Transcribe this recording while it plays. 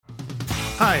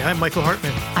Hi, I'm Michael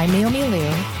Hartman. I'm Naomi Liu.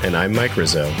 And I'm Mike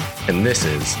Rizzo. And this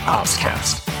is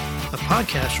OpsCast, a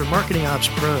podcast for marketing ops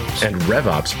pros and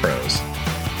RevOps pros.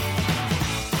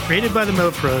 Created by the Mo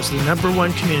Pros, the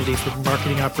 #1 community for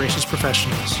marketing operations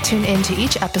professionals. Tune into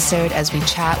each episode as we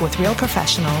chat with real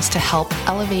professionals to help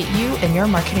elevate you in your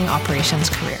marketing operations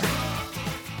career.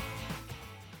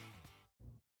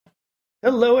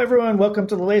 Hello, everyone. Welcome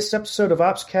to the latest episode of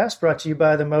OpsCast, brought to you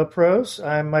by the Mo Pros.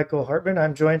 I'm Michael Hartman.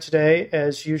 I'm joined today,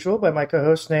 as usual, by my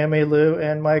co-hosts Naomi Liu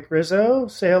and Mike Rizzo.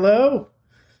 Say hello.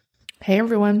 Hey,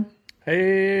 everyone.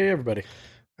 Hey, everybody.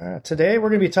 Today, we're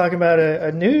going to be talking about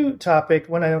a new topic,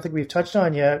 one I don't think we've touched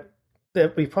on yet,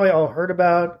 that we've probably all heard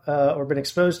about or been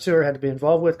exposed to or had to be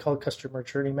involved with, called customer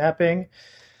journey mapping.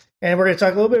 And we're going to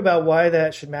talk a little bit about why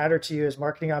that should matter to you as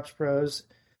marketing ops pros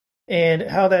and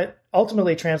how that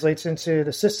ultimately translates into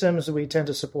the systems that we tend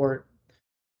to support.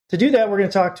 To do that, we're going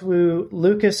to talk to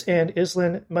Lucas and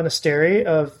Islin Monasteri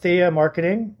of Thea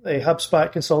Marketing, a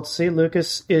HubSpot consultancy.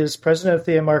 Lucas is president of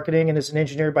Thea Marketing and is an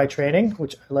engineer by training,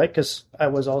 which I like because I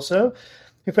was also.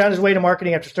 He found his way to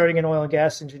marketing after starting an oil and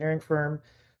gas engineering firm.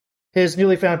 His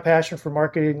newly found passion for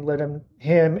marketing led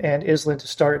him and Islin to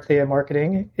start Thea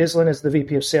Marketing. Islin is the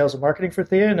VP of Sales and Marketing for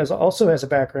Thea and also has a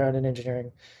background in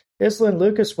engineering. Islin,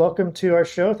 Lucas, welcome to our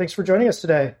show. Thanks for joining us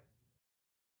today.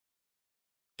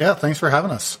 Yeah, thanks for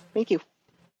having us. Thank you.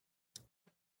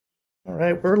 All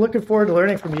right, we're looking forward to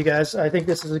learning from you guys. I think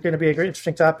this is going to be a great,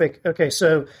 interesting topic. Okay,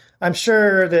 so I'm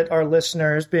sure that our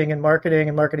listeners, being in marketing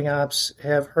and marketing ops,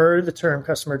 have heard the term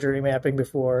customer journey mapping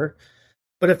before.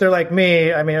 But if they're like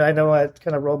me, I mean, I know I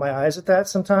kind of roll my eyes at that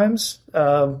sometimes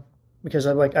because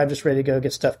I'm just ready to go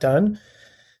get stuff done.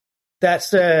 That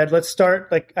said, let's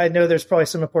start, I know there's probably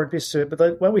some important pieces to it,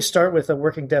 but why don't we start with a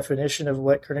working definition of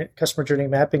what customer journey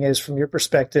mapping is from your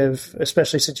perspective,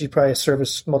 especially since you probably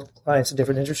service multiple clients in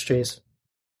different industries.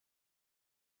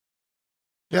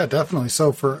 Yeah, definitely.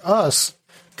 So for us,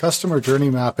 customer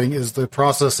journey mapping is the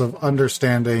process of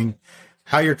understanding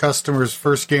how your customers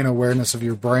first gain awareness of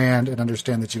your brand and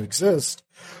understand that you exist,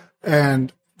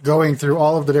 and going through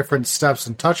all of the different steps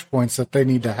and touch points that they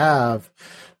need to have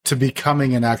to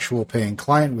becoming an actual paying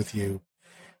client with you.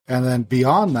 And then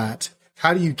beyond that,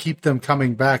 how do you keep them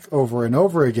coming back over and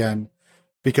over again?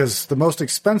 Because the most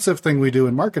expensive thing we do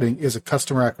in marketing is a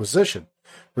customer acquisition.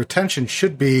 Retention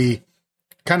should be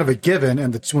kind of a given,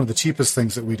 and it's one of the cheapest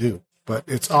things that we do, but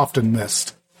it's often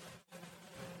missed.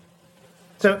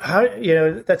 So how,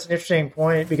 that's an interesting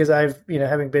point because I've,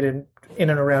 having been in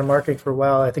and around marketing for a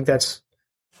while, I think that's,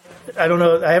 I don't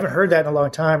know, I haven't heard that in a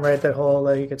long time, right? That whole,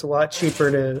 it's a lot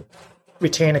cheaper to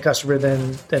retain a customer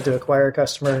than to acquire a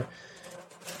customer.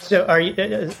 So are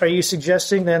you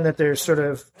suggesting then that there's sort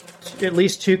of at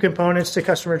least two components to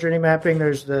customer journey mapping?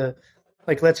 There's the,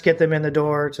 let's get them in the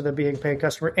door to the being paid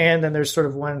customer, and then there's sort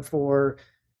of one for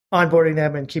onboarding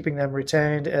them and keeping them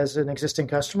retained as an existing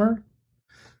customer?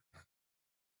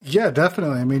 Yeah,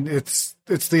 definitely. I mean, it's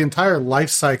the entire life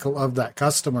cycle of that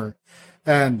customer.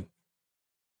 And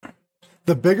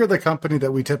the bigger the company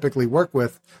that we typically work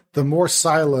with, the more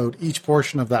siloed each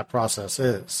portion of that process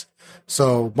is.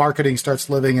 So marketing starts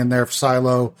living in their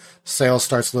silo, sales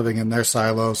starts living in their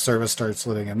silo, service starts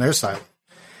living in their silo.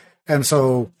 And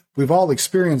so we've all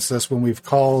experienced this when we've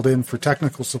called in for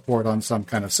technical support on some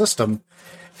kind of system,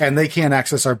 and they can't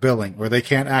access our billing or they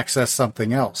can't access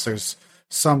something else. There's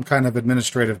some kind of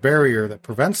administrative barrier that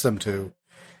prevents them to.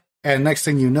 And next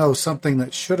thing you know, something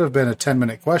that should have been a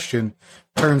 10-minute question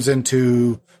turns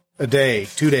into a day,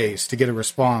 2 days to get a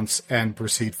response and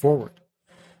proceed forward.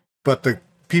 But the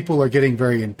people are getting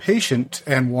very impatient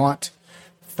and want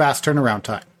fast turnaround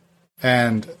time.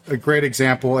 And a great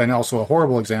example, and also a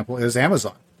horrible example, is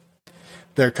Amazon.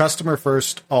 They're customer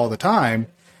first all the time,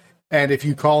 and if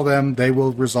you call them, they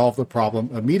will resolve the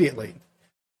problem immediately.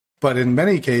 But in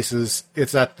many cases,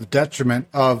 it's at the detriment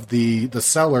of the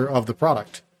seller of the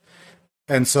product.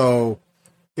 And so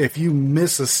if you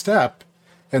miss a step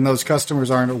and those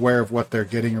customers aren't aware of what they're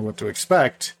getting or what to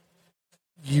expect,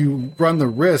 you run the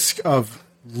risk of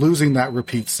losing that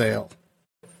repeat sale.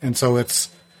 And so it's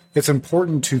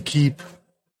important to keep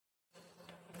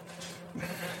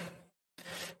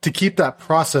that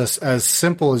process as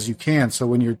simple as you can. So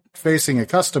when you're facing a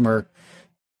customer,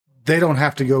 they don't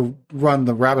have to go run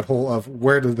the rabbit hole of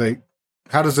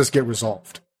how does this get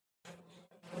resolved?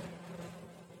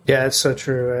 Yeah, it's so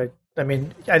true. I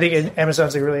mean, I think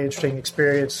Amazon's a really interesting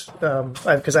experience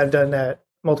because I've done that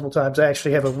multiple times. I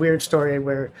actually have a weird story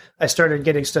where I started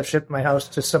getting stuff shipped to my house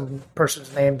to some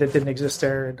person's name that didn't exist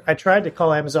there. And I tried to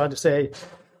call Amazon to say,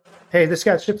 hey, this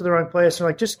got shipped to the wrong place. And they're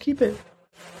like, just keep it.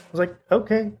 I was like,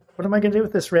 okay, what am I going to do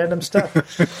with this random stuff?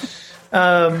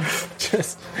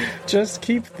 just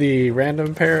keep the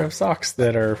random pair of socks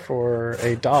that are for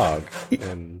a dog,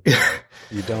 and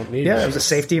you don't need. Yeah, it was a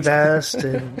safety vest,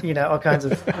 and all kinds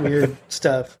of weird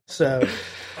stuff. So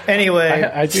anyway,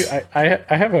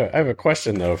 I have a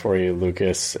question though for you,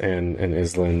 Lucas and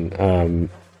Islin.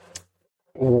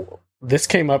 This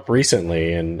came up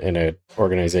recently in an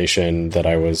organization that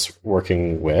I was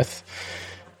working with.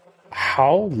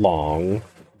 How long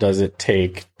does it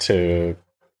take to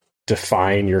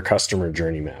define your customer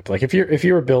journey map? Like if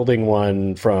you were building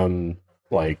one from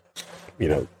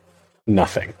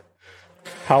nothing,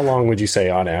 how long would you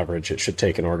say on average it should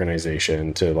take an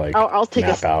organization to I'll take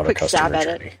map out a customer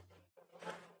journey? It.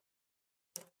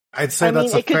 I'd say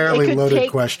that's a fairly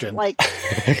loaded question.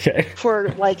 Okay.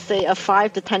 For say a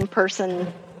 5 to 10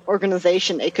 person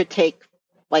organization, it could take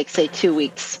say 2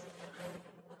 weeks,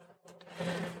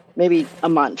 maybe a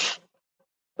month.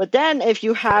 But then if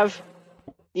you have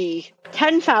the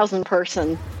 10,000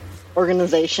 person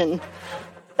organization,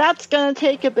 that's going to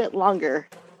take a bit longer.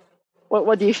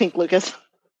 What do you think, Lucas?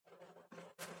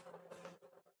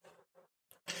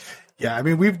 Yeah, I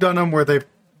mean, we've done them where they've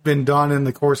been done in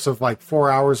the course of 4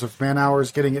 hours of man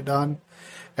hours getting it done.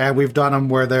 And we've done them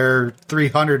where they're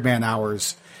 300 man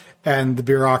hours and the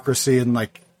bureaucracy and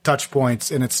touch points,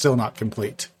 and it's still not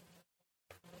complete.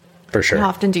 For sure. How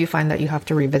often do you find that you have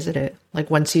to revisit it?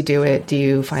 Once you do it, do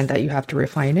you find that you have to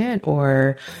refine it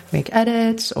or make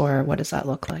edits, or what does that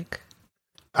look like?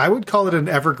 I would call it an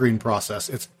evergreen process.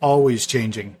 It's always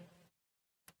changing.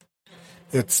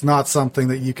 It's not something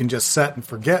that you can just set and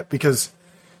forget, because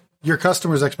your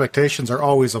customers' expectations are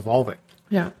always evolving.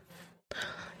 Yeah.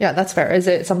 Yeah, that's fair. Is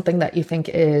it something that you think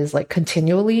is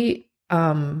continually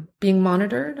being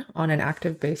monitored on an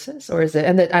active basis, or is it,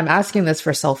 and I'm asking this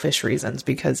for selfish reasons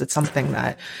because it's something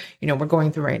that, we're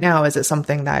going through right now. Is it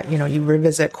something that, you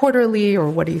revisit quarterly, or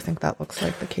what do you think that looks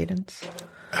like, the cadence?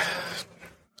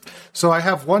 So I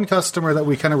have one customer that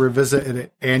we kind of revisit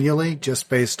it annually just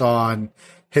based on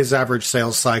his average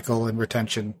sales cycle and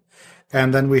retention.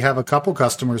 And then we have a couple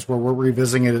customers where we're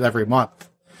revisiting it every month.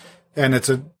 And it's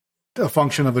a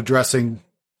function of addressing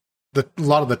a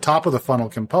lot of the top of the funnel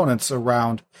components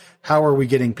around how are we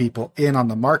getting people in on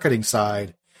the marketing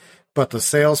side, but the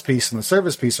sales piece and the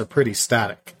service piece are pretty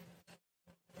static.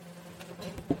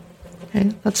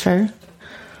 Okay, that's fair.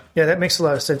 Yeah, that makes a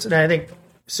lot of sense. And I think,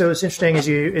 so it's interesting as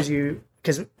you,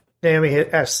 because Naomi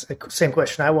asked the same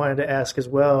question I wanted to ask as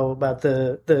well about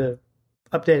the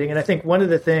updating. And I think one of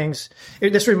the things,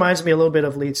 this reminds me a little bit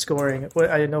of lead scoring.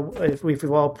 I know if we've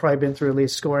all probably been through a lead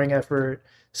scoring effort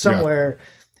somewhere. Yeah.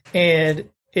 And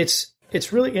it's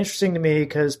really interesting to me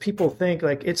because people think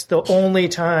it's the only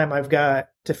time I've got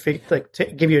to to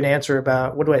give you an answer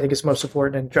about what do I think is most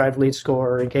important and drive lead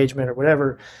score or engagement or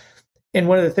whatever. And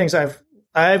one of the things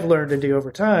I've learned to do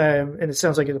over time, and it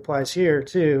sounds like it applies here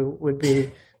too, would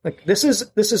be this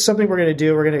is something we're going to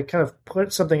do. We're going to kind of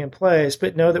put something in place,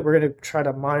 but know that we're going to try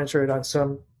to monitor it on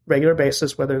some regular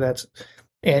basis, whether that's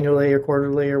annually or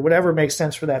quarterly or whatever makes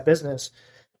sense for that business.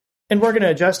 And we're going to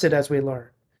adjust it as we learn.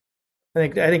 I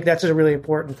think that's a really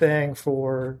important thing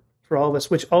for all of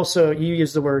us, which also you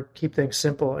use the word keep things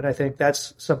simple. And I think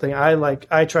that's something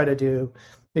I try to do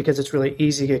because it's really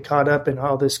easy to get caught up in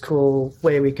all this cool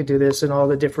way we could do this and all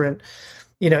the different,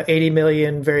 80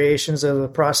 million variations of a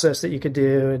process that you could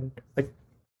do. And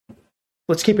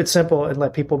let's keep it simple and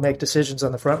let people make decisions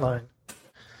on the front line.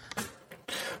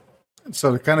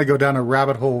 So to kind of go down a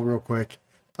rabbit hole real quick,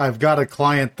 I've got a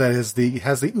client that has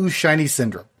the ooh shiny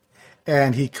syndrome.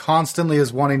 And he constantly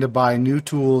is wanting to buy new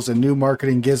tools and new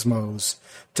marketing gizmos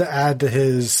to add to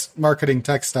his marketing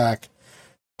tech stack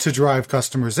to drive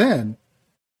customers in.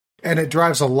 And it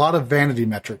drives a lot of vanity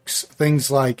metrics,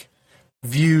 things like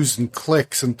views and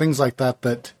clicks and things like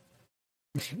that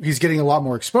he's getting a lot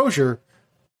more exposure,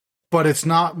 but it's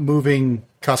not moving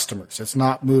customers. It's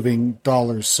not moving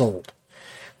dollars sold.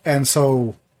 And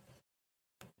so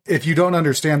if you don't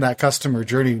understand that customer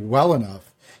journey well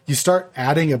enough, you start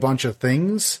adding a bunch of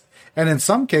things, and in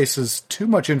some cases, too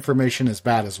much information is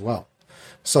bad as well.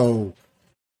 So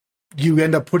you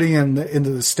end up putting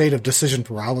into the state of decision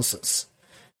paralysis.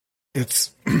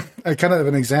 It's a kind of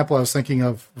an example I was thinking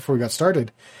of before we got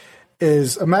started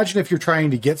is imagine if you're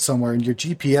trying to get somewhere and your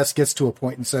GPS gets to a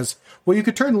point and says, well, you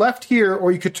could turn left here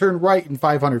or you could turn right in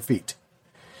 500 feet.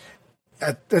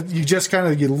 You just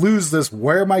you lose this,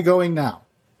 where am I going now?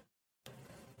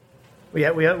 We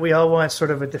all want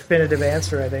sort of a definitive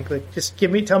answer, I think. Just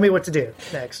tell me what to do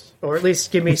next, or at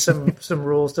least give me some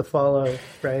rules to follow,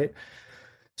 right?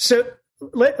 So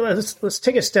let's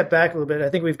take a step back a little bit. I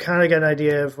think we've kind of got an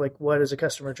idea of what is a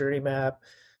customer journey map.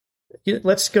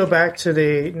 let's go back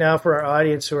to now for our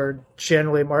audience who are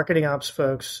generally marketing ops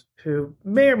folks who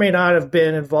may or may not have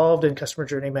been involved in customer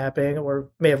journey mapping or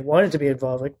may have wanted to be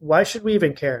involved. Like, why should we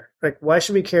even care? Like, why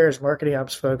should we care as marketing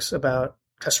ops folks about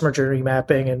customer journey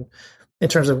mapping and in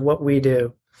terms of what we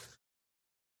do?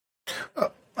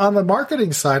 On the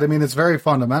marketing side, I mean, it's very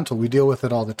fundamental. We deal with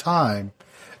it all the time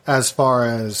as far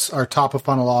as our top of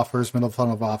funnel offers, middle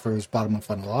funnel offers, bottom of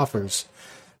funnel offers.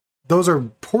 Those are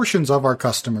portions of our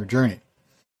customer journey.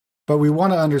 But we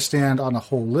want to understand on a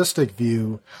holistic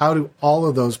view, how do all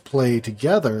of those play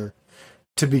together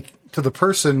to the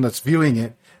person that's viewing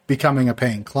it becoming a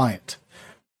paying client?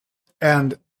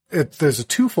 And there's a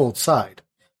twofold side.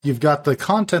 You've got the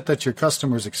content that your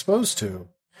customer's exposed to,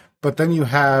 but then you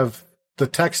have the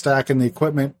tech stack and the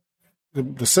equipment,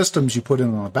 the systems you put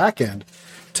in on the back end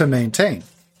to maintain.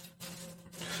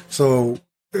 So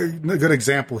a good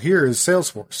example here is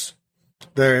Salesforce.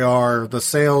 They are the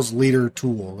sales leader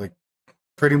tool. Like,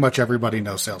 pretty much everybody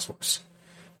knows Salesforce.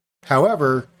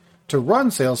 However, to run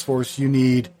Salesforce, you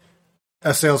need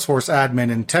a Salesforce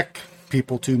admin and tech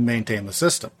people to maintain the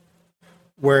system.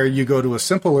 Where you go to a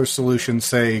simpler solution,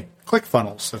 say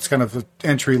ClickFunnels, that's kind of an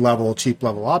entry-level,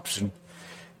 cheap-level option.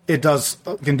 It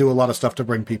can do a lot of stuff to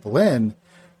bring people in.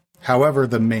 However,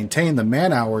 the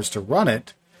man hours to run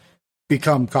it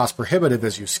become cost prohibitive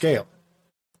as you scale.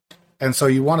 And so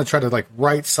you want to try to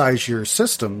right size your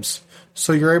systems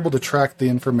so you're able to track the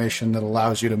information that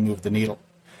allows you to move the needle.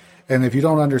 And if you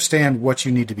don't understand what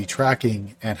you need to be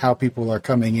tracking and how people are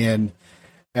coming in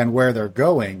and where they're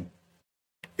going,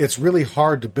 it's really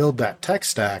hard to build that tech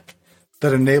stack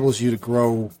that enables you to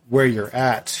grow where you're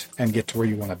at and get to where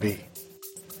you want to be.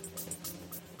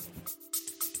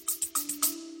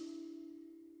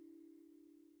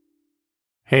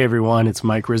 Hey everyone, it's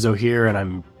Mike Rizzo here, and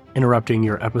I'm interrupting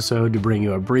your episode to bring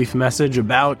you a brief message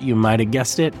about, you might have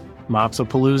guessed it,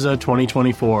 Mopsapalooza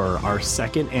 2024, our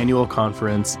second annual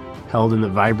conference held in the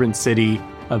vibrant city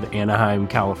of Anaheim,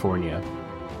 California.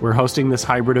 We're hosting this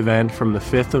hybrid event from the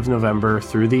 5th of November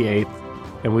through the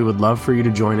 8th, and we would love for you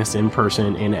to join us in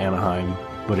person in Anaheim.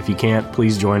 But if you can't,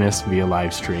 please join us via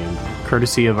live stream,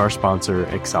 courtesy of our sponsor,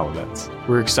 Excel Events.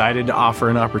 We're excited to offer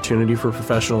an opportunity for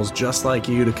professionals just like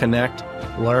you to connect,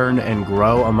 learn, and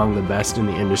grow among the best in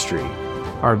the industry.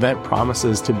 Our event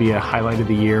promises to be a highlight of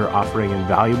the year, offering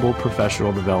invaluable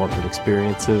professional development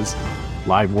experiences,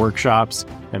 live workshops,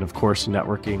 and of course,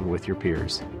 networking with your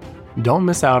peers. Don't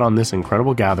miss out on this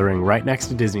incredible gathering right next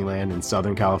to Disneyland in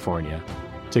Southern California.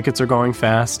 Tickets are going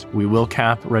fast. We will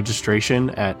cap registration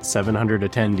at 700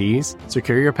 attendees.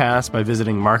 Secure your pass by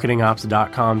visiting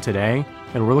marketingops.com today,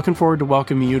 and we're looking forward to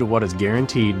welcoming you to what is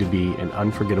guaranteed to be an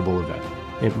unforgettable event.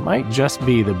 It might just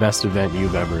be the best event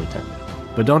you've ever attended.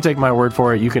 But don't take my word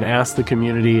for it. You can ask the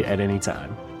community at any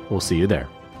time. We'll see you there.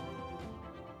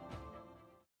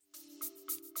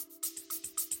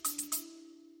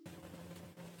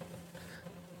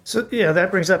 So yeah,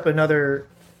 that brings up another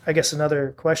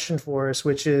question for us,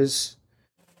 which is,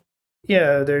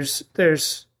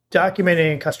 there's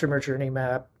documenting a customer journey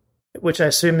map, which I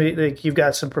assume you've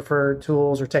got some preferred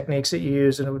tools or techniques that you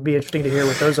use, and it would be interesting to hear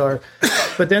what those are.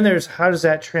 But then there's, how does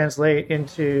that translate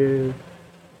into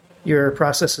your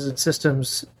processes and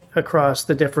systems across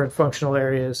the different functional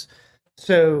areas?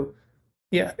 So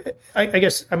yeah, I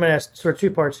guess I'm going to ask sort of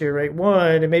two parts here, right?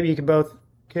 One, and maybe you can both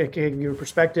give your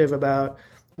perspective about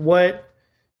how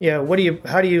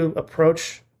do you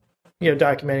approach,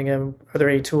 documenting them? Are there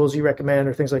any tools you recommend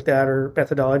or things like that, or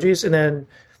methodologies? And then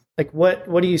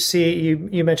what do you see?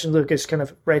 You mentioned, Lucas, kind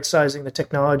of right sizing the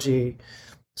technology.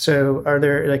 So are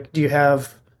there, do you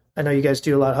have, I know you guys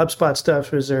do a lot of HubSpot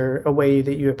stuff. Is there a way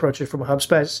that you approach it from a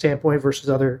HubSpot standpoint versus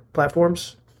other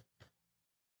platforms?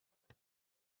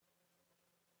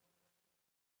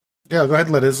 Yeah, go ahead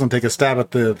and let Islan take a stab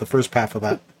at the first half of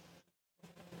that.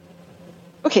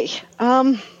 Okay.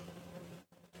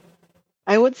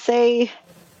 I would say,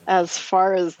 as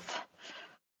far as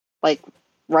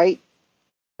right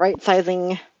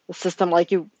sizing the system, I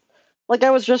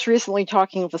was just recently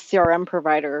talking with a CRM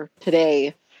provider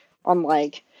today on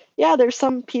there's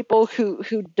some people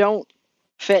who don't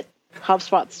fit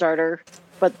HubSpot Starter,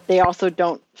 but they also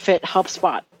don't fit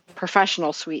HubSpot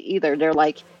Professional Suite either. They're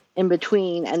in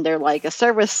between, and they're a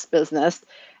service business.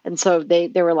 And so they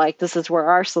were like, this is where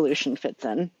our solution fits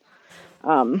in,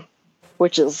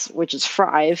 which is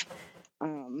Thrive.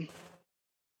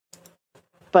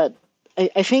 But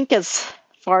I think as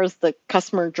far as the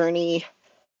customer journey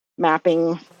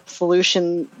mapping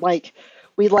solution,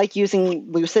 we like using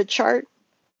Lucidchart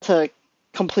to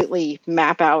completely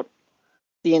map out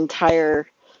the entire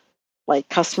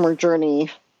customer journey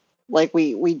like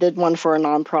we did one for a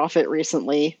nonprofit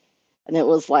recently, and it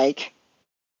was like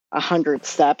 100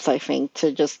 steps, I think,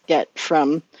 to just get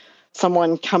from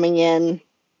someone coming in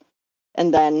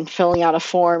and then filling out a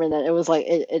form, and then it was like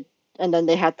it and then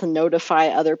they had to notify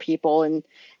other people, and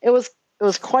it was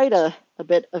quite a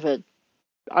bit of a,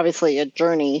 obviously a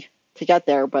journey to get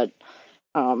there, but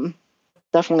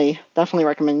definitely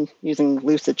recommend using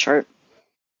Lucidchart.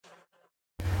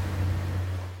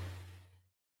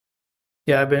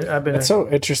 Yeah, I've been. It's so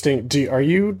interesting. Are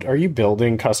you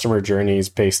building customer journeys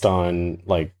based on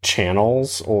like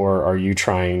channels, or are you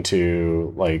trying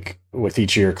to, like, with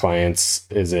each of your clients,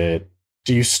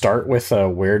 do you start with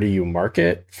where do you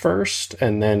market first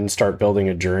and then start building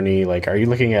a journey? Like, are you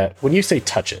looking at, when you say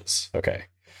touches, okay,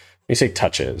 when you say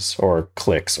touches or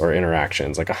clicks or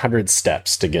interactions, like 100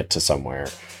 steps to get to somewhere,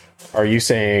 are you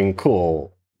saying,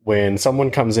 cool, when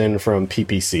someone comes in from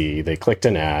PPC, they clicked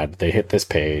an ad, they hit this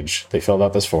page, they filled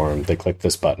out this form, they clicked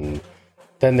this button,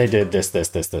 then they did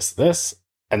this,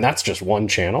 and that's just one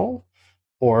channel?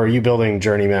 Or are you building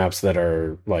journey maps that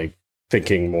are like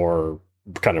thinking more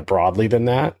kind of broadly than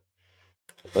that?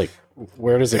 Like,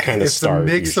 where does it kind of start?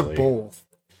 It's a mix usually? of both.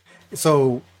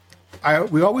 So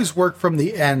we always work from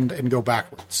the end and go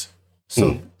backwards.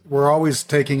 So we're always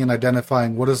taking and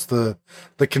identifying what is the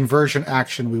conversion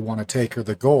action we want to take, or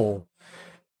the goal,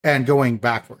 and going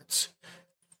backwards.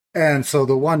 And so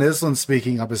the one Islin's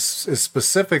speaking of is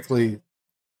specifically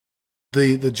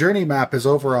the journey map is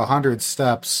over 100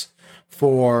 steps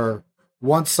for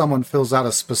once someone fills out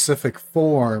a specific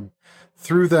form,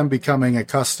 through them becoming a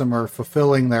customer,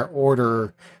 fulfilling their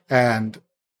order. And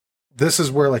this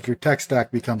is where like your tech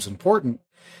stack becomes important,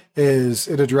 is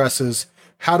it addresses,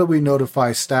 how do we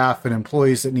notify staff and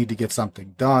employees that need to get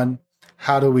something done?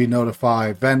 How do we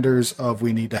notify vendors of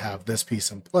we need to have this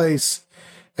piece in place?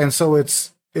 And so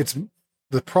it's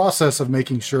the process of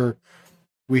making sure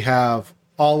we have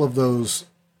all of the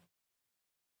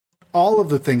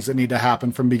things that need to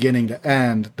happen from beginning to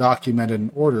end documented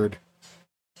and ordered.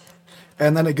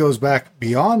 And then it goes back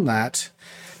beyond that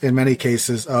in many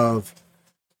cases of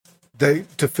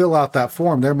to fill out that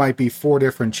form, there might be 4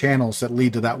 different channels that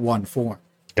lead to that one form.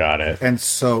 Got it. And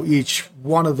so each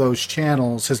one of those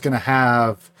channels is going to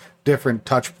have different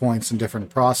touch points and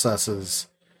different processes.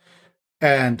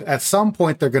 And at some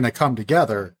point they're going to come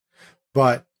together,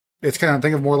 but it's kind of,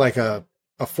 think of more like a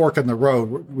fork in the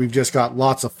road. We've just got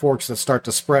lots of forks that start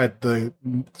to spread the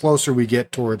closer we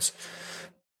get towards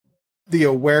the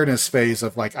awareness phase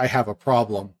of like, I have a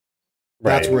problem.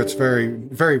 That's where it's very,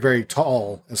 very, very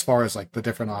tall as far as like the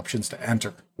different options to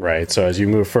enter. Right. So as you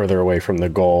move further away from the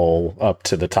goal up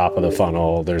to the top of the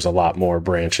funnel, there's a lot more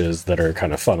branches that are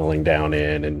kind of funneling down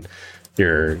in, and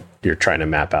you're trying to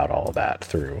map out all of that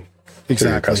through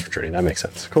your customer journey. That makes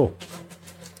sense. Cool.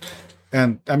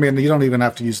 And I mean, you don't even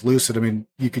have to use Lucid. I mean,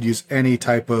 you could use any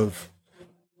type of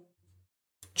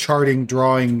charting,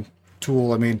 drawing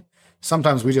tool. I mean,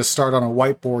 sometimes we just start on a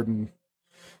whiteboard and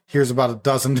here's about a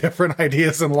dozen different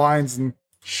ideas and lines. And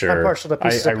sure. I'm partial to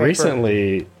pieces of paper.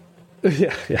 Recently,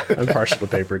 yeah, I'm partial to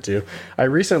paper too. I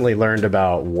recently learned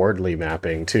about Wardley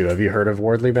mapping too. Have you heard of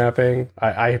Wardley mapping?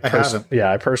 I haven't.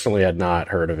 Yeah, I personally had not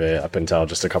heard of it up until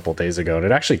just a couple of days ago, and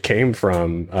it actually came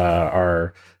from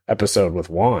our episode with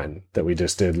Juan that we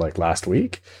just did like last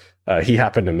week. He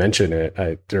happened to mention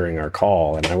it during our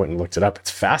call, and I went and looked it up.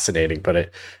 It's fascinating,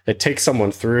 but it takes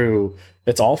someone through.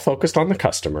 It's all focused on the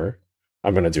customer.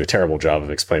 I'm going to do a terrible job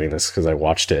of explaining this because I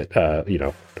watched it,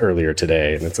 earlier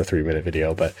today, and it's a 3-minute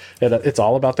video, but it's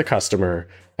all about the customer.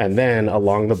 And then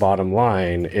along the bottom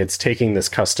line, it's taking this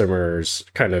customer's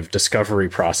kind of discovery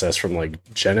process from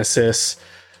like Genesis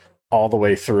all the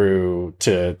way through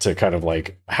to kind of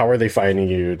like, how are they finding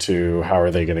you, to how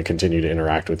are they going to continue to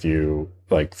interact with you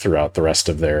like throughout the rest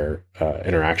of their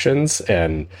interactions.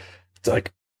 And it's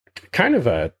like kind of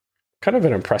an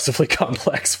impressively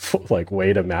complex like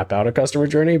way to map out a customer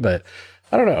journey, but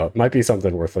I don't know, it might be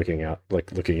something worth looking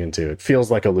into. It feels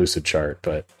like a Lucidchart,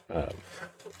 but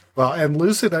well, and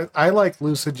Lucid, I like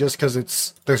Lucid just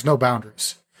because there's no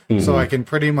boundaries, so I can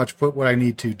pretty much put what I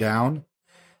need to down.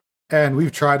 And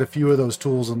we've tried a few of those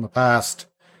tools in the past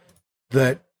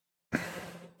that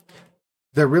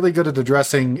they're really good at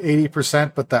addressing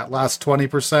 80%, but that last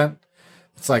 20%.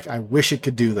 It's like, I wish it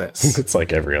could do this. It's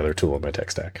like every other tool in my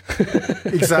tech stack.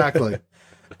 Exactly.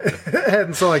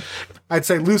 And so like, I'd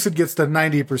say Lucid gets to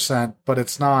 90%, but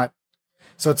it's not,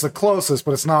 so it's the closest,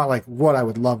 but it's not like what I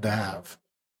would love to have.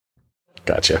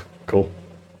 Gotcha. Cool.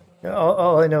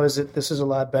 All I know is that this is a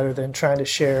lot better than trying to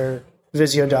share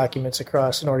Visio documents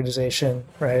across an organization,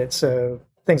 right? So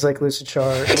things like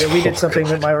Lucidchart. Yeah, we did something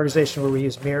with my organization where we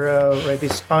use Miro, right?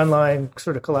 These online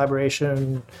sort of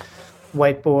collaboration,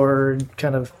 whiteboard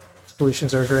kind of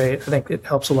solutions are great. I think it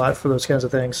helps a lot for those kinds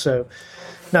of things. So,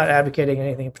 not advocating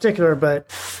anything in particular, but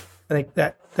I think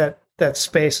that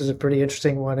space is a pretty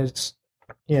interesting one. It's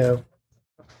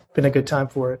been a good time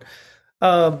for it.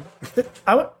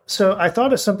 So I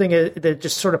thought of something that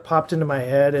just sort of popped into my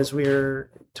head as we were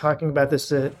talking about this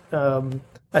that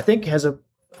I think has a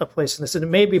place in this, and it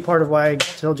may be part of why I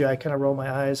told you I kind of roll my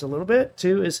eyes a little bit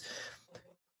too.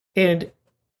 And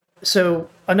so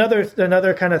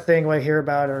another kind of thing I hear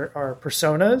about are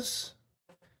personas.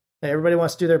 Everybody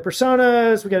wants to do their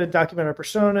personas. We got to document our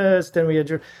personas. Then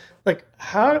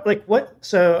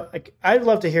So I'd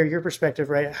love to hear your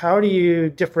perspective, right? How do you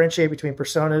differentiate between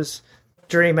personas,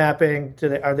 journey mapping?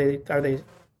 Are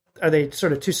they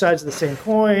sort of two sides of the same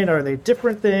coin? Are they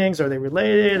different things? Are they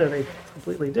related? Are they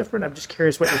completely different? I'm just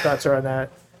curious what your thoughts are on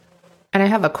that. And I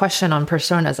have a question on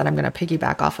personas that I'm going to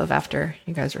piggyback off of after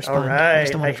you guys respond. All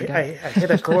right, I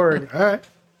hit a chord. All right.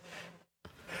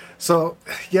 So,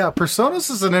 yeah,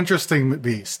 personas is an interesting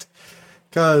beast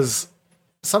because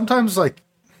sometimes, like,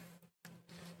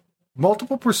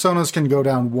 multiple personas can go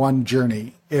down one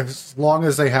journey as long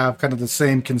as they have kind of the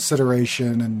same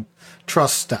consideration and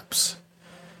trust steps.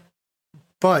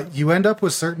 But you end up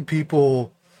with certain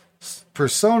people,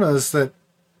 personas that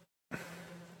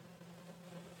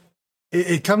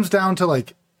it comes down to,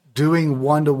 like, doing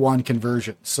one-to-one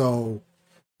conversion. So,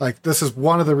 like, this is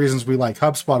one of the reasons we like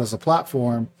HubSpot as a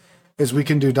platform is we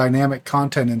can do dynamic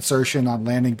content insertion on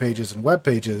landing pages and web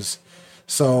pages.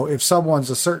 So if someone's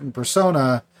a certain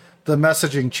persona, the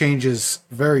messaging changes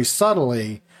very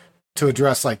subtly to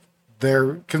address like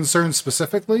their concerns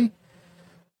specifically.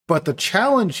 But the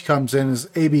challenge comes in is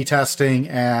A/B testing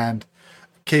and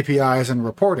KPIs and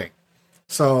reporting.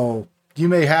 So you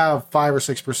may have 5 or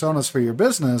 6 personas for your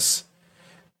business,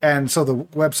 and so the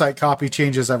website copy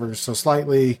changes ever so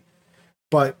slightly,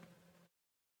 but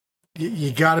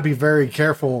you got to be very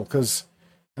careful because,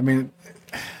 I mean,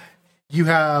 you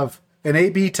have an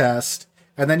A/B test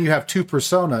and then you have 2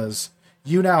 personas.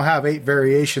 You now have 8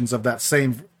 variations of that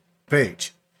same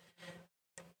page.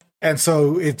 And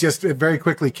so it very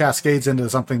quickly cascades into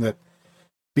something that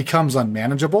becomes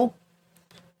unmanageable.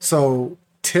 So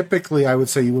typically I would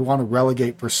say you would want to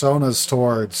relegate personas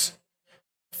towards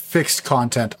fixed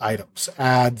content items,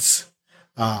 ads,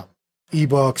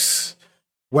 ebooks,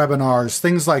 webinars,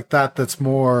 things like that that's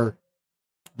more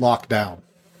locked down.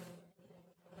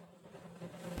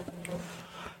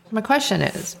 My question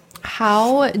is,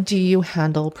 how do you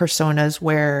handle personas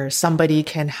where somebody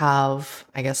can have,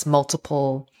 I guess,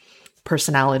 multiple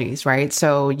personalities, right?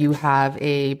 So you have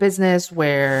a business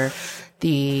where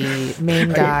the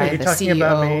main guy, are you the talking CEO,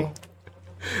 about me?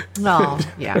 no,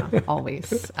 yeah,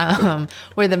 always.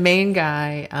 Where the main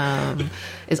guy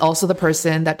is also the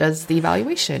person that does the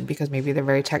evaluation because maybe they're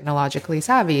very technologically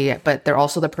savvy, but they're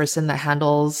also the person that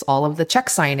handles all of the check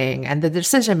signing and the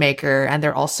decision maker. And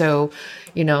they're also,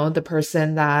 the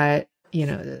person that,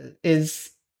 is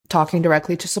talking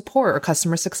directly to support or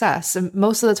customer success. And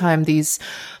most of the time,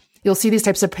 you'll see these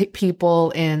types of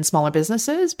people in smaller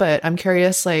businesses, but I'm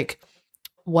curious, like,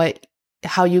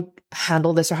 how you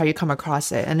handle this or how you come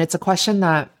across it. And it's a question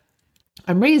that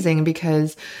I'm raising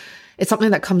because it's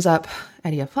something that comes up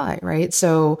at EFI, right?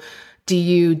 So do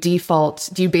you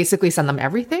basically send them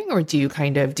everything, or do you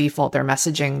kind of default their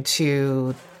messaging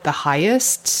to the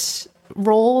highest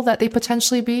role that they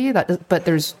potentially be? But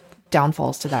there's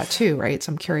downfalls to that too, right?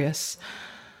 So I'm curious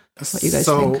what you guys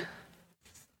think.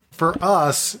 For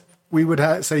us, we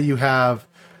would say you have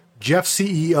Jeff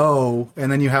CEO, and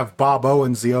then you have Bob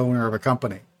Owens, the owner of a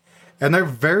company. And they're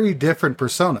very different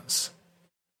personas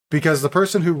because the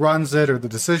person who runs it or the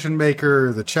decision maker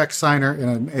or the check signer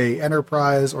in a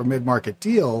enterprise or mid-market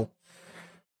deal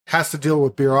has to deal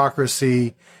with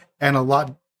bureaucracy and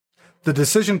the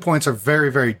decision points are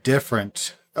very, very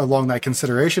different along that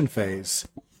consideration phase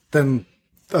than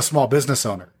a small business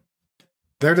owner.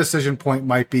 Their decision point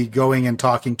might be going and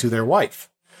talking to their wife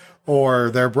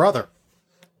or their brother,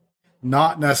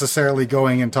 not necessarily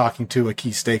going and talking to a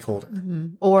key stakeholder.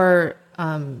 Mm-hmm. Or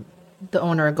the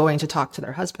owner going to talk to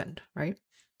their husband, right?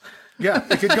 Yeah,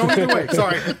 it could go either way.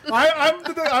 Sorry,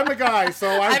 I'm a guy,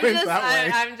 so I think that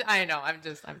way. I know. I'm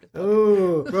just.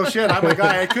 Ooh, well, shit, I'm a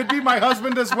guy. It could be my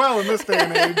husband as well in this day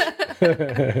and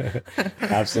age.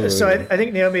 Absolutely. So I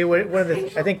think, Naomi,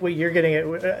 I think what you're getting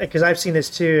at, because I've seen this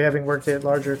too, having worked at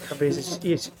larger companies,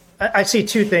 I see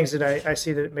 2 things that I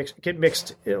see that get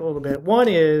mixed a little bit. One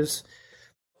is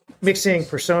mixing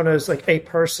personas, like a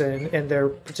person and their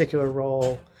particular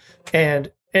role,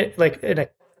 and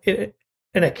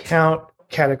an account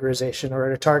categorization or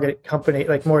at a target company,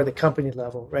 like more at the company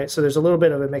level, right? So there's a little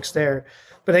bit of a mix there.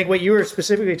 But I think what you were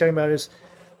specifically talking about is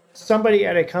somebody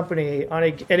at a company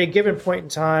at a given point in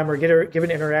time or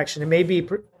given interaction, it may be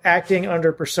acting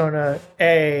under persona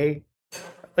A,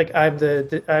 like I'm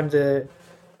an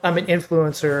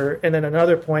influencer, and then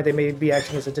another point they may be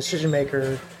acting as a decision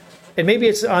maker. And maybe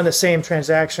it's on the same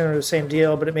transaction or the same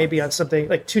deal, but it may be on something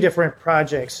like two different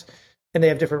projects, and they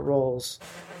have different roles.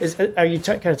 Are you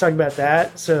kind of talking about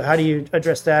that? So how do you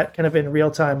address that kind of in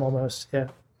real time almost? Yeah.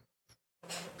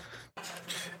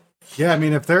 Yeah, I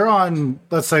mean, if they're on,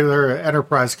 let's say they're an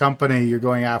enterprise company you're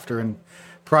going after, and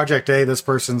Project A, this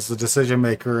person's the decision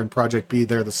maker, and Project B,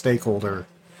 they're the stakeholder.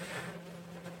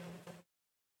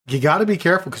 You got to be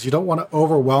careful because you don't want to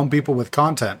overwhelm people with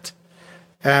content.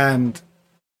 And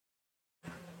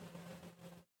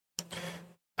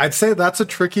I'd say that's a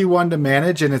tricky one to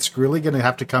manage, and it's really going to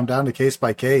have to come down to case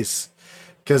by case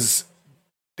because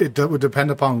it would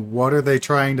depend upon what are they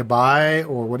trying to buy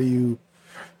or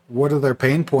what are their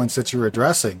pain points that you're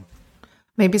addressing.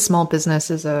 Maybe small business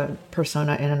is a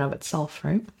persona in and of itself,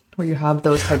 right? Where you have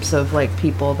those types of like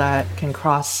people that can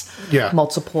cross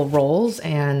multiple roles,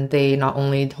 and they not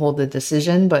only hold the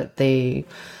decision, but they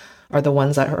are the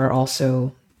ones that are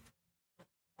also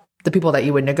the people that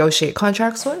you would negotiate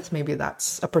contracts with. Maybe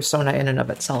that's a persona in and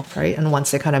of itself, right? And once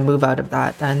they kind of move out of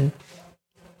that, then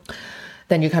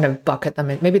you kind of bucket them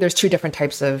in. Maybe there's two different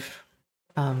types of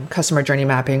customer journey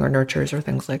mapping or nurtures or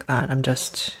things like that.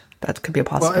 That could be a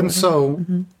possibility. Well, and so,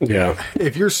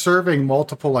 if you're serving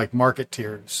multiple like market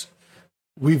tiers,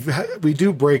 we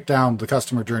do break down the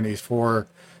customer journeys for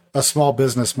a small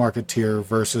business market tier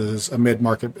versus a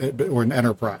mid-market or an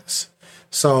enterprise.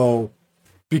 So,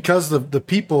 because the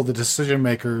people, the decision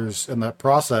makers in that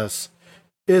process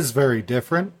is very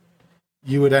different,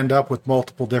 you would end up with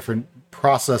multiple different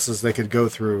processes they could go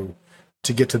through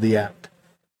to get to the end.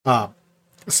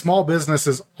 Small business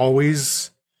is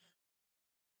always,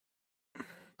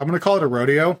 I'm going to call it a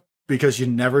rodeo because you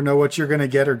never know what you're going to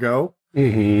get or go.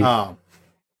 Mm-hmm.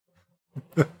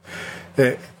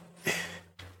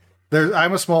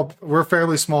 We're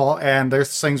fairly small, and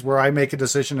there's things where I make a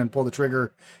decision and pull the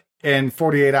trigger in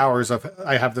 48 hours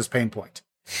I have this pain point.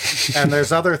 And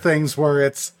there's other things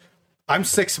where I'm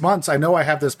 6 months, I know I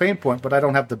have this pain point, but I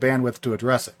don't have the bandwidth to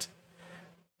address it.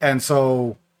 And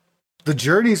so the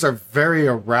journeys are very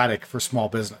erratic for small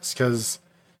business because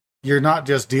you're not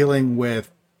just dealing with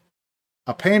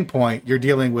a pain point, you're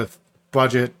dealing with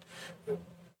budget,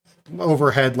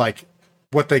 overhead, like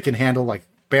what they can handle, like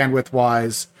bandwidth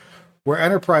wise, where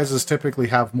enterprises typically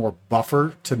have more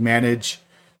buffer to manage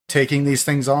taking these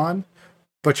things on.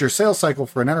 But your sales cycle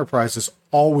for an enterprise is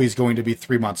always going to be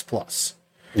 3 months plus.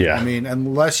 Yeah. I mean,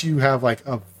 unless you have like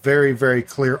a very, very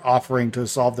clear offering to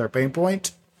solve their pain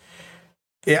point,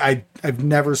 I've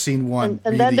never seen one.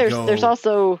 And really then there's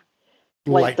also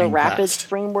like the RAPID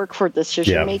framework for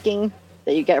decision making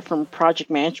that you get from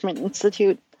Project Management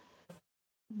Institute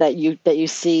that you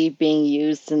see being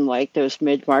used in like those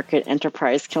mid-market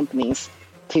enterprise companies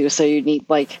too. So you need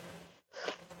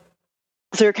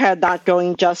so you're kind of not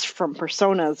going just from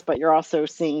personas, but you're also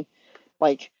seeing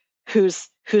like who's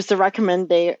the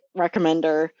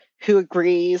recommender, who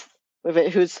agrees with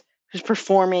it, who's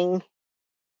performing,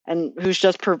 and who's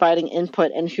just providing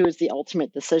input, and who is the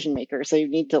ultimate decision maker. So you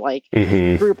need to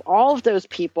group all of those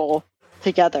people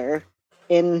together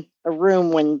in a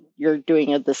room when you're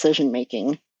doing a decision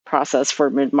making process for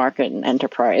mid-market and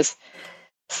enterprise.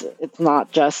 So it's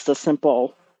not just a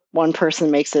simple one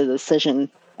person makes a decision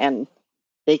and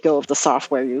they go with the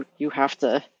software. You have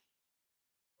to.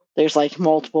 There's like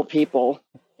multiple people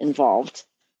involved.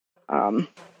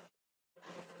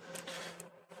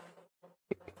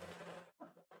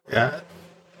 Yeah.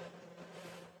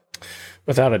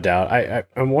 Without a doubt.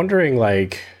 I'm wondering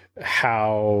like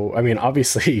how, I mean,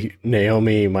 obviously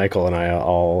Naomi, Michael, and I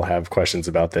all have questions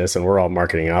about this, and we're all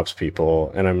marketing ops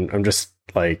people. And I'm just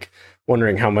like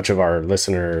wondering how much of our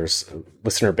listener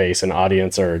base and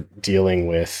audience are dealing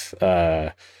with,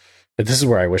 this is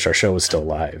where I wish our show was still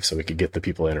live so we could get the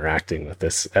people interacting with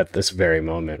this at this very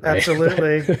moment. Right?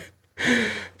 Absolutely.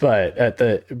 But at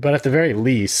the very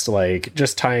least, like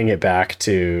just tying it back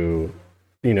to,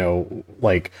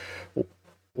 like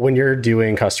when you're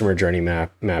doing customer journey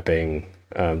mapping,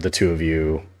 the two of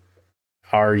you,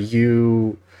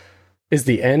 is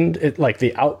the end, like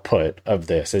the output of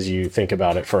this, as you think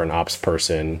about it for an ops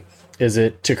person, is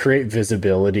it to create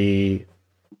visibility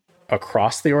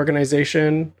across the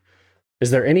organization?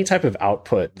 Is there any type of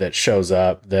output that shows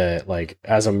up that, like,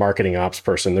 as a marketing ops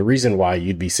person, the reason why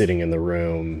you'd be sitting in the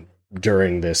room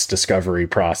during this discovery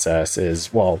process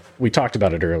is, well, we talked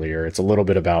about it earlier. It's a little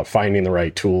bit about finding the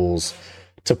right tools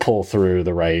to pull through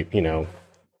the right,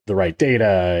 the right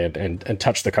data and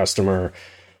touch the customer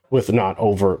with not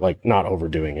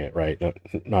overdoing it, right?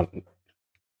 Not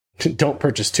don't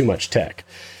purchase too much tech.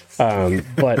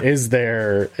 But is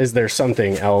there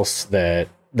something else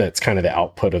that's kind of the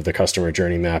output of the customer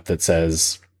journey map that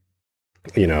says,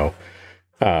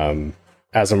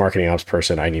 as a marketing ops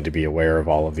person, I need to be aware of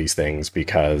all of these things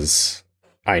because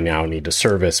I now need to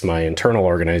service my internal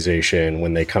organization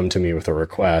when they come to me with a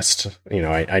request.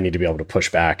 I need to be able to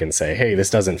push back and say, hey, this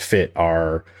doesn't fit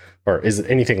or is it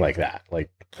anything like that? Like,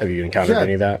 have you encountered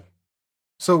any of that?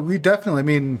 So we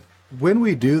definitely, when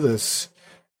we do this,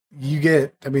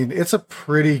 it's a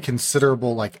pretty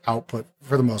considerable output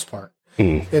for the most part.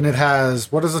 And it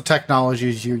has, what is the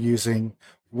technologies you're using?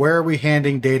 Where are we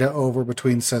handing data over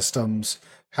between systems?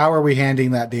 How are we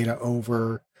handing that data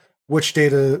over? Which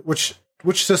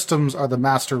systems are the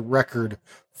master record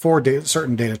for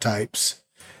certain data types?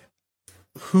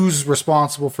 Who's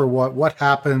responsible for what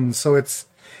happens? So it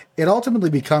ultimately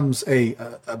becomes a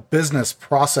business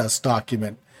process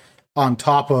document on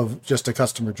top of just a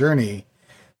customer journey.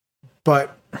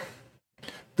 But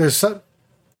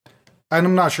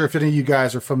I'm not sure if any of you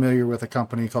guys are familiar with a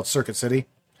company called Circuit City.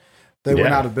 They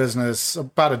went out of business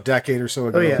about a decade or so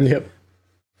ago. Oh, yeah. Yep.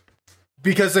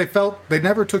 Because they felt they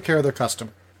never took care of their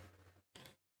customer.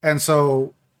 And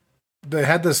so they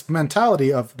had this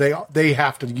mentality of they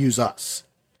have to use us.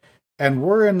 And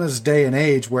we're in this day and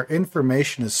age where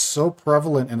information is so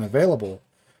prevalent and available,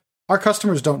 our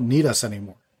customers don't need us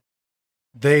anymore.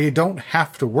 They don't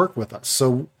have to work with us.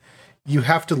 So you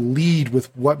have to lead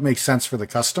with what makes sense for the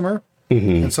customer.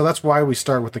 Mm-hmm. And so that's why we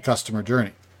start with the customer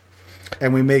journey.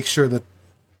 And we make sure that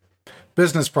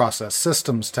business process,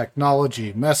 systems,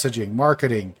 technology, messaging,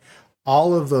 marketing,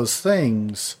 all of those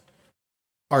things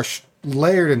are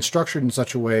layered and structured in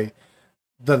such a way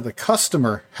that the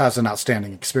customer has an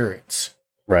outstanding experience.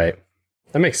 Right.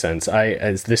 That makes sense. We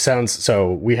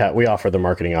offer the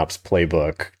Marketing Ops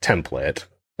Playbook template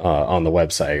on the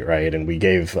website, right? And we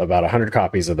gave about 100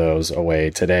 copies of those away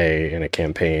today in a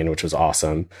campaign, which was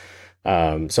awesome.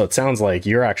 So it sounds like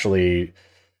you're actually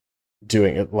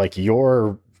doing it, like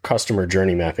your customer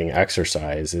journey mapping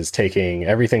exercise is taking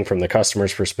everything from the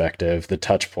customer's perspective, the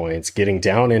touch points, getting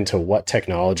down into what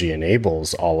technology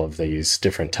enables all of these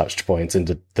different touch points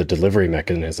and the delivery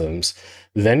mechanisms.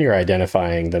 Then you're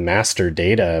identifying the master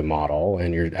data model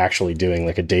and you're actually doing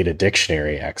like a data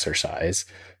dictionary exercise.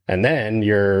 And then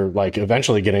you're like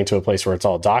eventually getting to a place where it's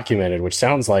all documented, which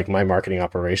sounds like my marketing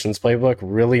operations playbook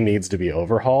really needs to be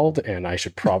overhauled. And I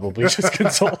should probably just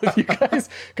consult with you guys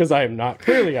because I'm not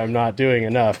doing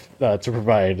enough to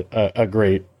provide a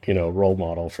great, role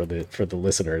model for the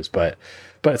listeners. But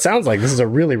it sounds like this is a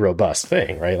really robust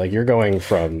thing, right? Like you're going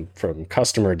from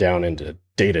customer down into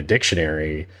data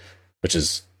dictionary, which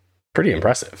is pretty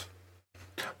impressive.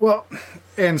 Well,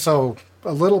 and so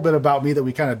a little bit about me that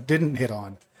we kind of didn't hit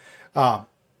on.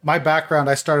 My background,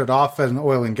 I started off in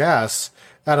oil and gas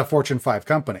at a Fortune 5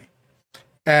 company.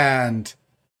 And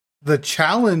the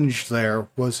challenge there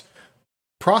was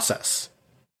process.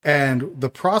 And the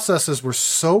processes were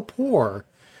so poor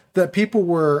that people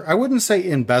were, I wouldn't say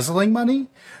embezzling money,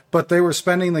 but they were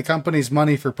spending the company's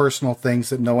money for personal things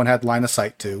that no one had line of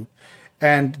sight to,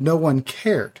 and no one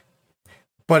cared.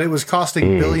 But it was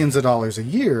costing billions of dollars a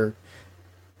year.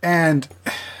 And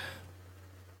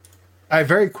I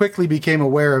very quickly became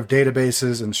aware of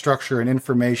databases and structure and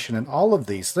information and all of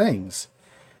these things.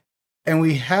 And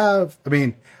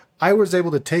I was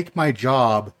able to take my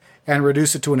job and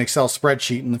reduce it to an Excel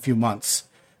spreadsheet in a few months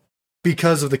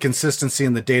because of the consistency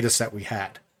in the data set we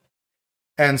had.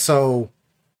 And so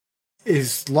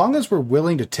as long as we're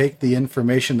willing to take the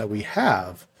information that we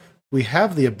have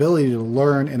the ability to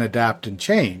learn and adapt and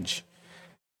change.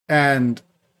 And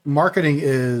marketing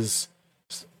is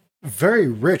very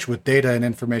rich with data and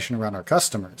information around our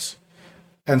customers.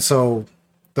 And so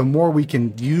the more we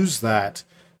can use that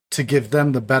to give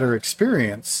them the better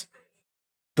experience,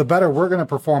 the better we're going to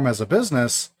perform as a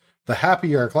business, the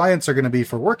happier our clients are going to be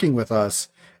for working with us,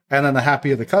 and then the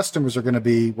happier the customers are going to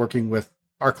be working with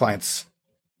our clients.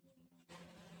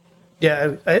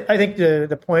 Yeah, I think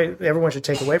the point everyone should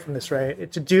take away from this,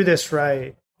 right? To do this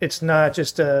right, it's not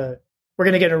just we're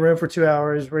going to get in a room for 2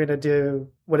 hours. We're going to do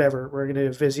whatever. We're going to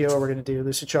do Visio. We're going to do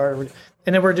Lucidchart.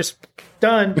 And then we're just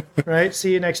done, right?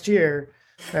 See you next year.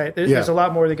 Right? There's a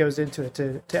lot more that goes into it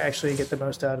to actually get the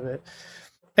most out of it.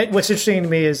 And what's interesting to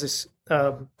me is this.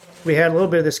 We had a little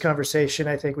bit of this conversation.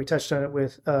 I think we touched on it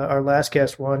with our last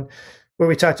guest one, where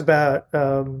we talked about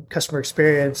customer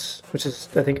experience, which is,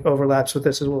 I think, overlaps with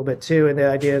this a little bit too, and the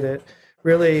idea that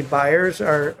really buyers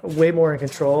are way more in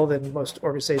control than most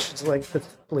organizations like to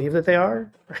believe that they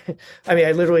are. Right? I mean,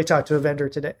 I literally talked to a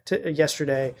vendor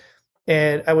yesterday,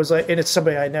 and I was like, and it's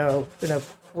somebody I know and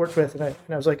I've worked with, and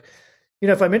I was like,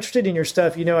 if I'm interested in your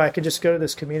stuff, I could just go to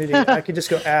this community, and I could just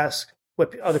go ask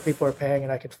what other people are paying,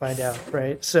 and I could find out,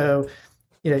 right? So,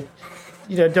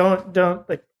 don't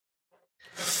like.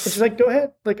 It's just like, go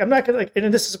ahead. Like, I'm not gonna like,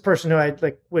 and this is a person who I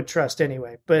like would trust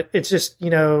anyway. But it's just,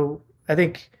 I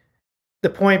think the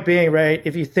point being, right?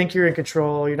 If you think you're in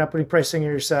control, you're not putting pricing on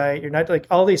your site, you're not like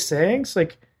all these things.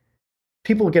 Like,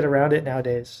 people get around it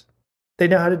nowadays. They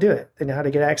know how to do it. They know how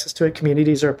to get access to it.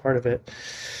 Communities are a part of it.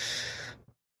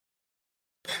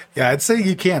 Yeah, I'd say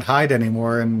you can't hide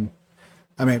anymore. And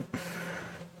I mean,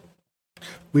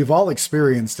 we've all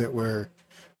experienced it where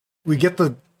we get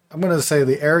I'm going to say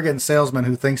the arrogant salesman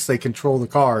who thinks they control the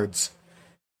cards,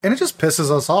 and it just pisses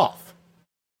us off.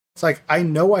 It's like, I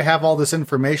know I have all this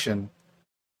information.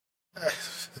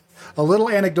 A little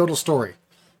anecdotal story.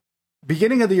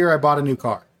 Beginning of the year, I bought a new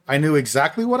car. I knew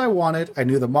exactly what I wanted. I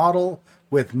knew the model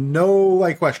with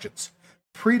no questions.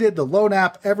 Pre-did the loan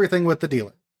app, everything with the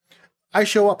dealer. I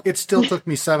show up. It still took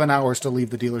me 7 hours to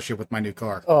leave the dealership with my new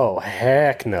car. Oh,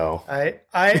 heck no. I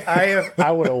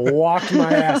would have walked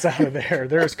my ass out of there.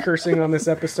 There's cursing on this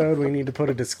episode. We need to put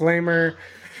a disclaimer.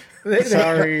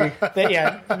 Sorry. No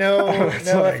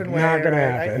effing way. Not gonna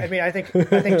happen. I mean, I think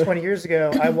 20 years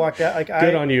ago, I walked out. Like,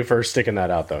 Good on you for sticking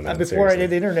that out, though. Man, before seriously. I did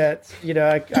the internet,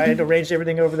 I had arranged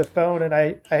everything over the phone, and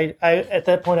I at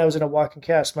that point I was in a walking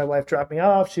cast. My wife dropped me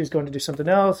off. She was going to do something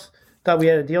else. Thought we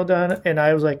had a deal done, and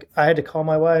I was like, I had to call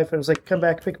my wife. I was like, come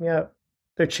back, pick me up.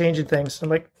 They're changing things. I'm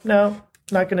like, no,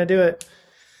 not going to do it.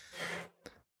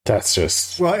 That's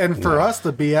just... Well, and for us,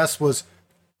 the BS was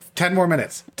 10 more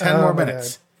minutes. 10 more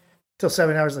minutes. Till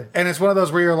 7 hours later. And it's one of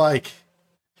those where you're like,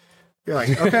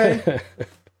 okay,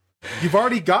 you've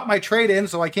already got my trade in,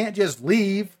 so I can't just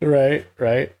leave. Right.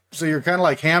 So you're kind of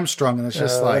like hamstrung, and it's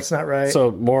just like... That's not right.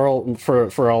 So moral,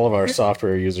 for all of our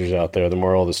software users out there, the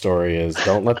moral of the story is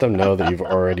don't let them know that you've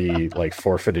already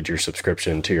forfeited your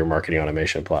subscription to your marketing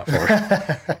automation platform.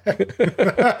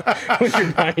 When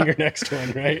you're buying your next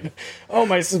one, right? Oh,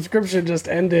 my subscription just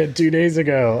ended 2 days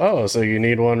ago. Oh, so you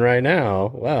need one right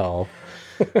now. Well...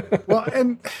 Well,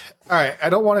 and all right,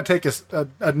 I don't want to take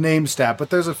a name stab,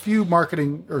 but there's a few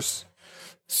marketing or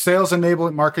sales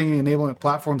enablement, marketing enablement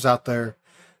platforms out there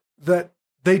that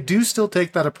they do still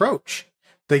take that approach.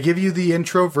 They give you the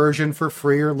intro version for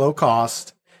free or low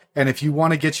cost, and if you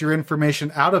want to get your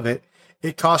information out of it,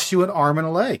 it costs you an arm and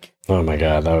a leg. Oh my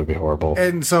God, that would be horrible.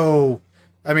 And so,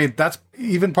 I mean, that's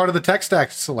even part of the tech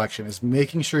stack selection, is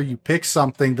making sure you pick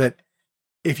something that,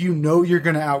 if you know you're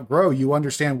going to outgrow, you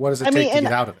understand what does it take to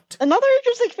get out of it. Another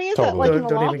interesting thing is that, like, in a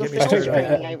lot of the sales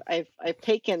training I've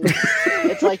taken,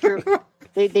 it's like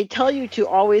they tell you to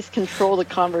always control the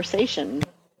conversation,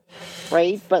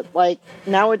 right? But like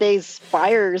nowadays,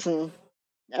 buyers and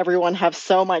everyone have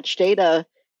so much data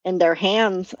in their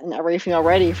hands and everything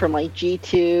already, from like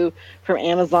G2, from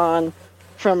Amazon,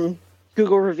 from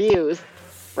Google reviews,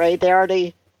 right? They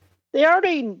already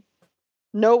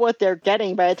know what they're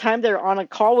getting. By the time they're on a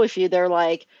call with you, they're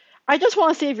like, I just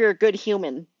want to see if you're a good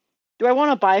human. Do I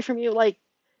want to buy from you? Like,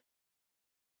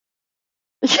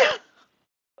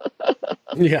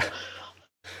 yeah.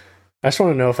 I just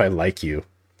want to know if I like you.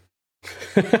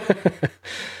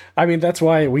 I mean, that's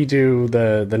why we do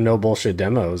the no bullshit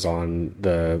demos on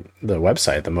the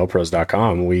website, the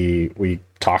mopros.com. We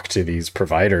talk to these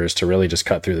providers to really just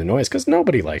cut through the noise, because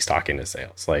nobody likes talking to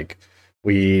sales. Like,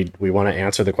 we want to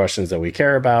answer the questions that we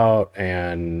care about,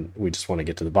 and we just want to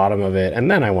get to the bottom of it.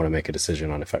 And then I want to make a decision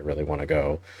on if I really want to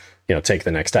go, take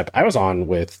the next step. I was on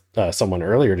with someone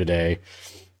earlier today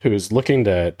who's looking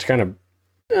to kind of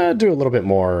do a little bit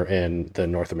more in the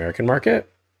North American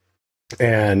market.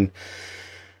 And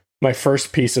my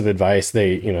first piece of advice,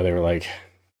 they were like,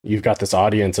 you've got this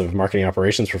audience of marketing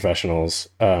operations professionals.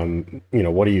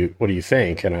 What do you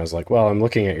think? And I was like, well, I'm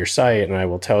looking at your site, and I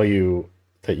will tell you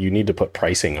that you need to put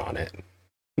pricing on it.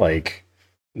 Like,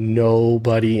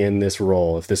 nobody in this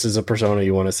role, if this is a persona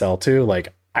you want to sell to,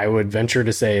 like, I would venture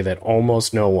to say that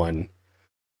almost no one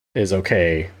is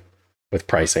okay with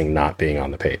pricing not being on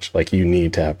the page. Like, you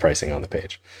need to have pricing on the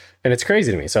page. And it's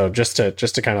crazy to me. So just to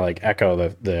kind of like echo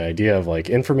the idea of like,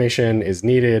 information is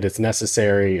needed, it's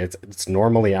necessary, it's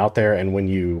normally out there. And when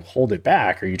you hold it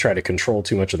back or you try to control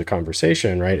too much of the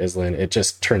conversation, right, Islin, it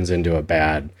just turns into a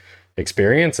bad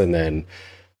experience. And then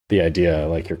the idea,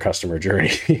 like, your customer journey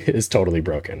is totally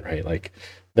broken, right? Like,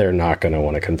 they're not going to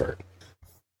want to convert.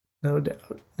 No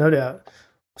doubt. No doubt.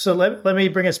 So let me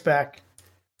bring us back.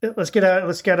 Let's get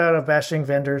out of bashing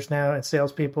vendors now and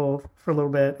salespeople for a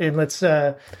little bit, and let's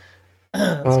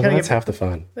that's half the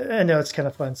fun. I know it's kind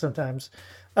of fun sometimes.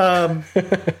 So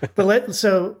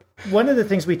one of the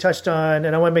things we touched on,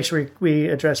 and I want to make sure we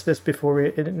address this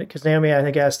before because Naomi, I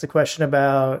think, asked the question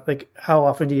about like how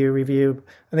often do you review?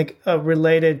 I think a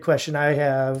related question I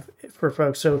have for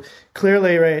folks. So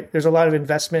clearly, right, there's a lot of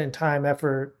investment in time,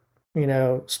 effort,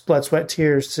 blood, sweat,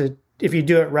 tears to, if you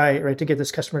do it right, to get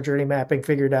this customer journey mapping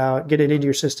figured out, get it into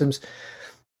your systems.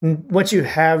 Once you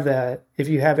have that, if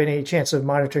you have any chance of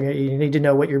monitoring it, you need to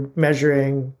know what you're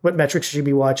measuring, what metrics you should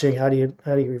be watching. How do you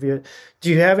review it? Do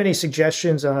you have any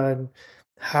suggestions on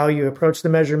how you approach the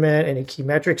measurement? Any key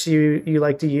metrics you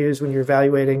like to use when you're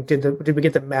evaluating? Did we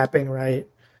get the mapping right?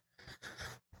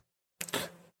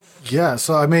 Yeah.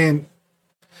 So I mean,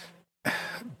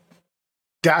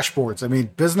 dashboards. I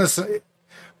mean,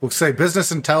 we'll say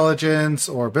business intelligence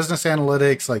or business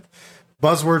analytics, like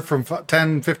buzzword from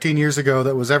 10, 15 years ago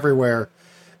that was everywhere,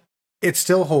 it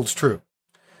still holds true.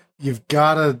 You've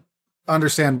got to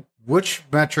understand which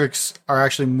metrics are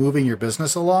actually moving your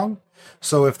business along.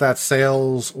 So if that's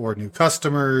sales or new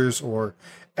customers or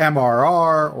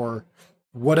MRR or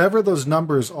whatever those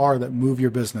numbers are that move your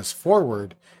business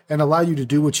forward and allow you to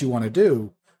do what you want to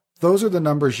do, those are the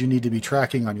numbers you need to be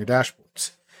tracking on your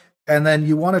dashboards. And then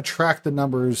you want to track the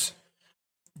numbers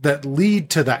that lead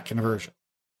to that conversion.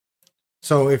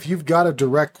 So if you've got a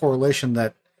direct correlation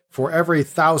that for every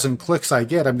 1,000 clicks I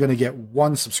get, I'm going to get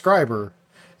one subscriber,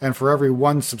 and for every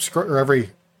every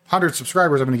 100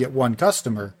 subscribers, I'm going to get one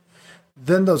customer,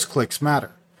 then those clicks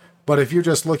matter. But if you're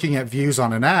just looking at views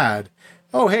on an ad,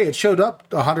 oh, hey, it showed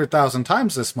up 100,000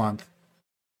 times this month,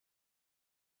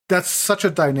 that's such a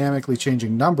dynamically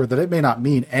changing number that it may not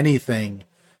mean anything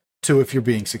to if you're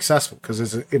being successful because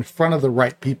it's in front of the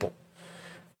right people.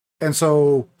 And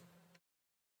so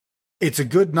it's a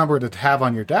good number to have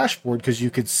on your dashboard because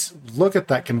you could look at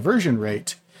that conversion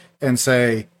rate and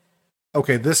say,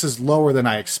 okay, this is lower than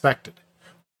I expected.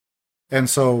 And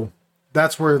so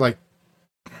that's where like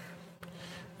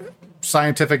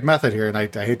scientific method here. And I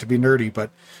hate to be nerdy, but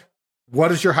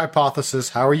what is your hypothesis?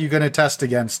 How are you going to test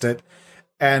against it?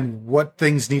 And what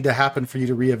things need to happen for you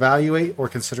to reevaluate or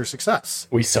consider success?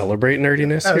 We celebrate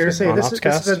nerdiness here on this Opscast.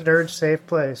 This is a nerd safe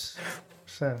place.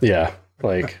 So. Yeah.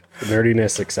 Like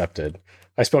nerdiness accepted.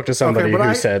 I spoke to somebody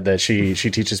who said that she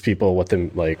teaches people what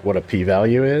a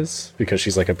p-value is because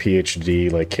she's like a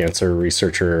PhD like cancer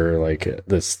researcher like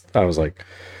this. I was like,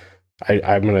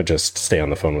 I'm gonna just stay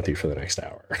on the phone with you for the next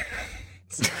hour.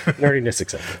 Nerdiness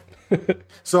accepted.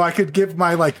 So I could give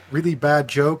my like really bad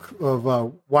joke of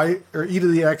y or e to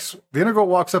the x. The integral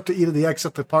walks up to e to the x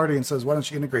at the party and says, "Why don't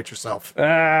you integrate yourself?"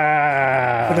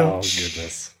 Oh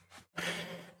goodness.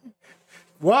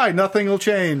 Why? Nothing will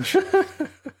change.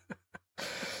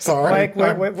 Sorry. Mike,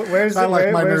 where's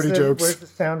the jokes. Where's the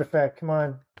sound effect? Come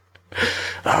on.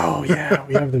 Oh, yeah.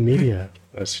 We have the media.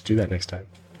 Let's do that next time.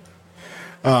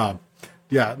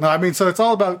 Yeah. No, I mean, so it's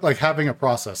all about like having a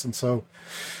process. And so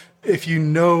if you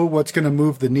know what's going to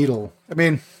move the needle, I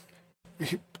mean,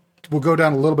 we'll go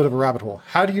down a little bit of a rabbit hole.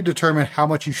 How do you determine how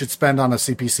much you should spend on a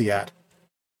CPC ad?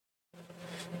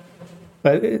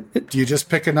 But do you just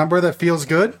pick a number that feels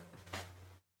good?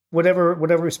 Whatever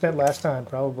we spent last time,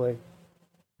 probably.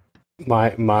 My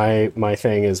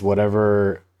thing is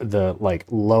whatever the like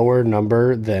lower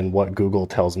number than what Google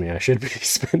tells me I should be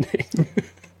spending.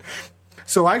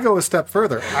 So I go a step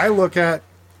further. I look at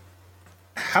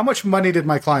how much money did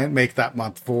my client make that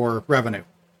month for revenue?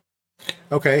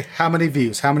 Okay, how many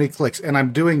views, how many clicks? And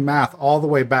I'm doing math all the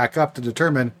way back up to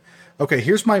determine, okay,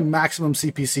 here's my maximum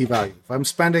CPC value. If I'm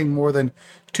spending more than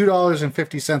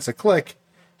 $2.50 a click,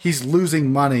 he's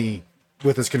losing money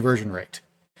with his conversion rate.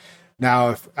 Now,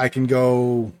 if I can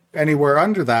go anywhere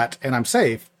under that and I'm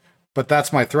safe, but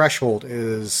that's my threshold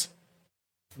is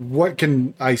what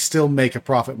can I still make a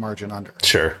profit margin under?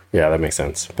 Sure. Yeah, that makes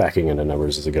sense. Backing into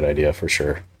numbers is a good idea for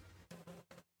sure.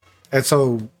 And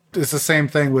so it's the same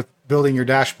thing with building your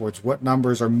dashboards. What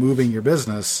numbers are moving your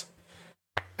business?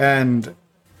 And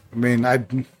I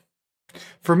mean,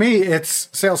 for me, it's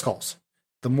sales calls.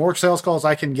 The more sales calls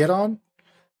I can get on,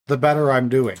 the better I'm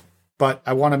doing. But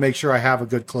I want to make sure I have a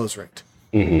good close rate.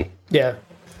 Mm-hmm. Yeah.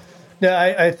 No,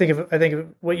 I think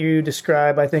of what you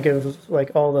describe. I think of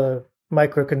like all the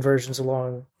micro conversions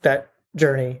along that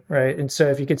journey, right? And so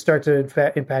if you could start to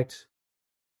impact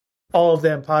all of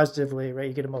them positively, right,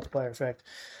 you get a multiplier effect.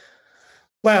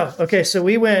 Wow. Okay, so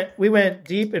we went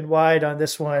deep and wide on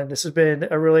this one. This has been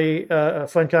a really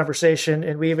fun conversation,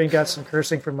 and we even got some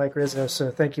cursing from Mike Rizzo. So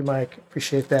thank you, Mike.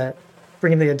 Appreciate that.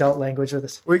 bringing the adult language with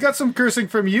us. We got some cursing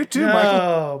from you too, Michael.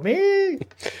 Oh, me?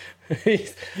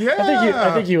 Yeah.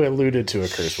 I think you alluded to a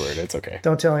curse word. It's okay.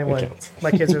 Don't tell anyone. counts.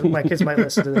 My kids might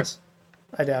listen to this.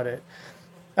 I doubt it.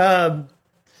 Well,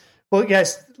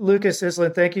 yes, Lucas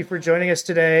Islin, thank you for joining us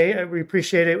today. We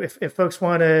appreciate it. If folks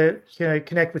want to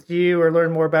connect with you or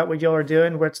learn more about what y'all are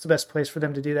doing, what's the best place for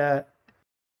them to do that?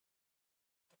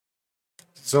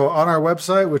 So on our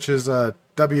website, which is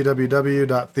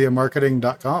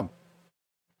www.theamarketing.com.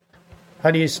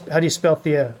 How do you spell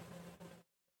Thea?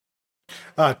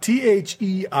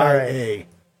 THEIA. Right.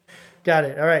 Got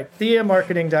it. All right.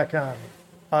 TheaMarketing.com.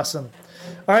 Awesome.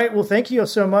 All right. Well, thank you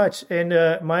so much.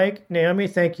 And Mike, Naomi,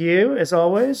 thank you as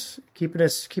always, keeping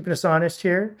us honest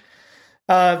here.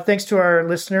 Thanks to our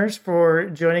listeners for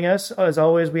joining us. As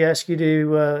always, we ask you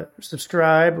to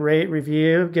subscribe, rate,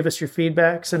 review, give us your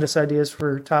feedback, send us ideas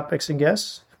for topics and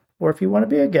guests, or if you want to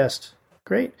be a guest.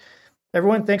 Great.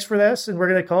 Everyone, thanks for this, and we're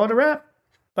going to call it a wrap.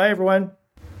 Bye, everyone.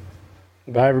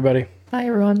 Bye, everybody. Bye,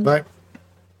 everyone. Bye.